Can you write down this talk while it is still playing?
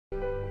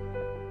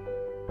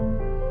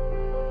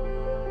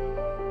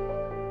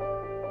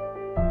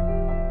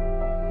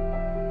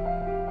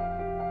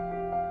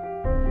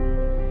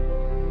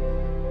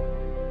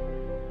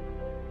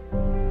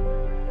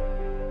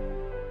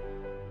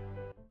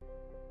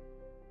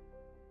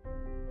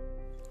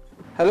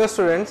Hello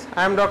students,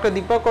 I am Dr.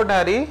 Deepak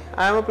Kothari.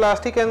 I am a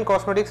plastic and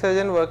cosmetic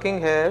surgeon working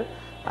here.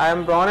 I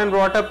am born and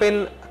brought up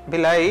in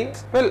Bhilai.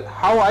 Well,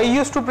 how I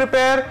used to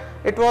prepare,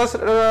 it was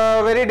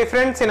a very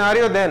different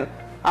scenario then.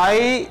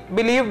 I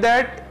believe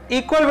that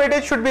equal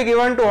weightage should be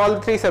given to all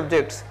three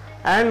subjects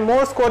and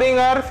more scoring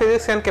are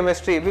physics and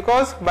chemistry,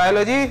 because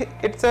biology,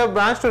 it's a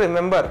branch to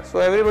remember, so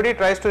everybody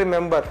tries to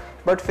remember,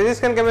 but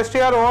physics and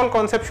chemistry are all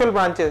conceptual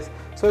branches,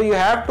 so you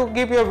have to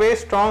keep your base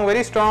strong,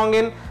 very strong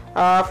in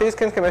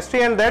physics and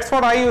chemistry, and that's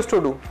what I used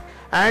to do.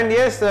 And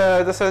yes,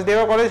 the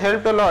Sachdeva college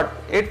helped a lot.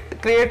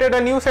 It created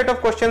a new set of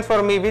questions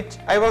for me which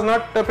I was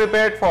not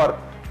prepared for,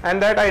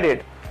 and that I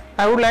did.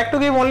 I would like to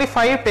give only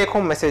 5 take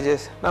home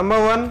messages. Number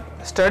 1,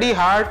 study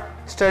hard,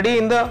 study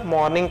in the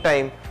morning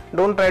time,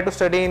 don't try to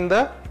study in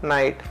the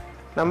night.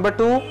 Number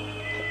 2,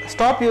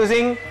 stop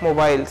using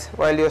mobiles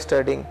while you are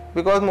studying,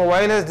 because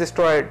mobile has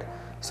destroyed.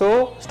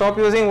 So stop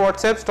using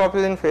WhatsApp, stop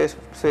using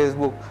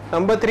Facebook.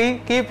 Number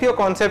 3, keep your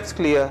concepts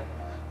clear.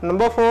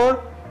 Number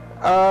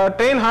 4,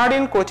 train hard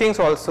in coachings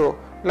also,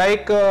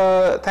 like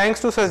thanks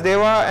to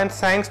Sachdeva and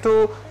thanks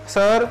to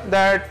sir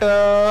that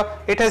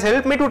it has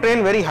helped me to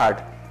train very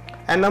hard.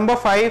 And number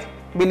 5,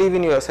 believe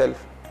in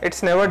yourself.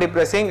 It's never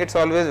depressing, it's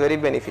always very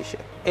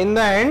beneficial. In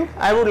the end,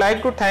 I would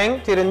like to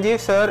thank Chiranjeev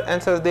sir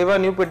and Sachdeva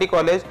New Petty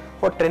College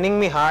for training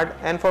me hard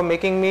and for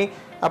making me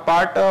a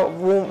part of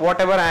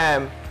whatever I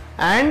am.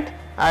 And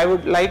I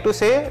would like to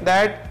say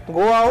that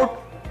go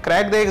out,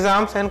 crack the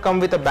exams and come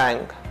with a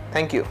bang.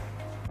 Thank you.